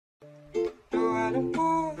not in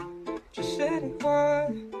war, just letting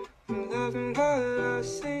go. I'm loving what I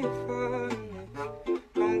see for me.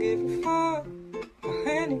 Don't give a fuck for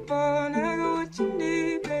anyone. I got what you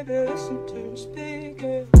need, baby. Listen to me speak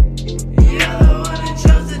it. You're the one who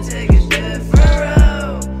chose to take a different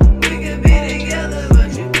route. We could be together,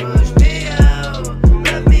 but you pushed me out.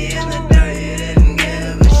 Left me in the dirt, you didn't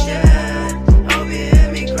give a shit. Hope you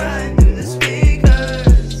hear me crying through the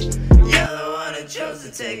speakers. You're the one who chose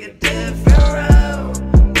to take a different route.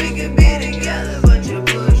 We could be together, but you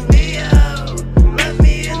pushed